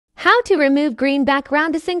How to remove green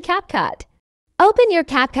backgrounds in Capcut. Open your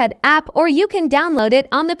Capcut app or you can download it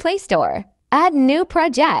on the Play Store. Add new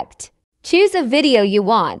project. Choose a video you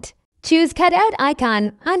want. Choose cutout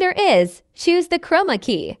icon under is. Choose the chroma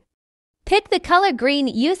key. Pick the color green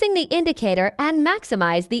using the indicator and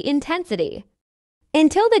maximize the intensity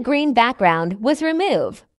until the green background was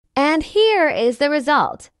removed. And here is the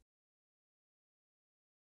result.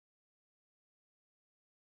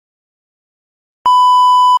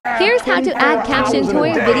 Here's how to add caption to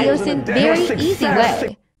your videos in very easy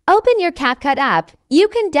way. Open your Capcut app. You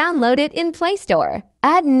can download it in Play Store.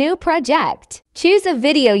 Add new project. Choose a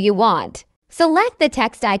video you want. Select the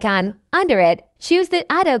text icon. Under it, choose the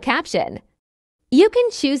auto caption. You can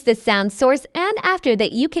choose the sound source and after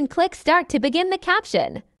that you can click Start to begin the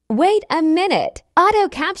caption. Wait a minute. Auto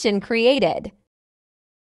caption created.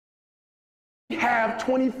 We have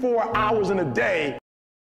 24 hours in a day.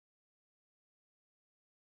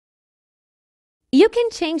 You can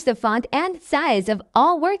change the font and size of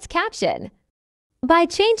all words caption. By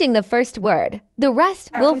changing the first word, the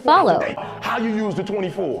rest will follow. How you use the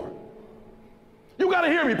 24? You gotta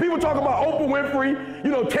hear me. People talk about Oprah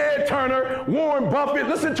Winfrey, Ted Turner, Warren Buffett.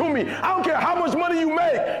 Listen to me. I don't care how much money you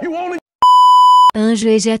make. You only... Anjo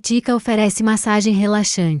Asiática oferece massagem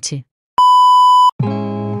relaxante.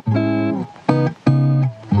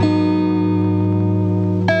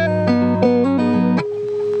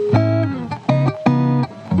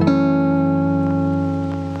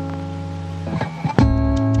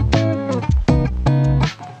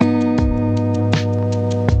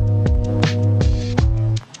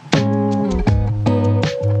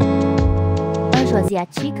 Anjo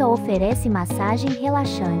Asiática oferece massagem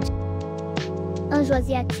relaxante. Anjo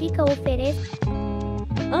Asiática oferece.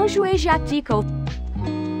 Anjo Asiática.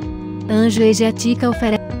 Anjo Asiática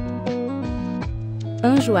oferece.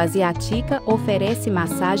 Anjo Asiática oferece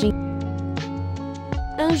massagem.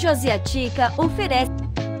 Anjo Asiática oferece.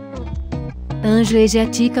 Anjo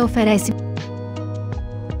Asiática oferece.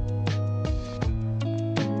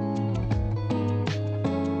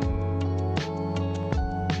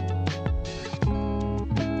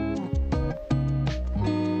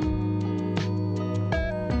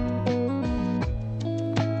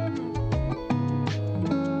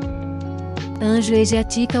 Anjo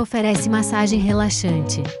Asiática oferece massagem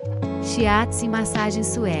relaxante. Shiatsu e massagem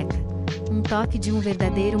sueca. Um toque de um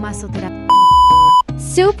verdadeiro massoterapeuta.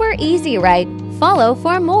 Super easy, right? Follow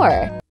for more.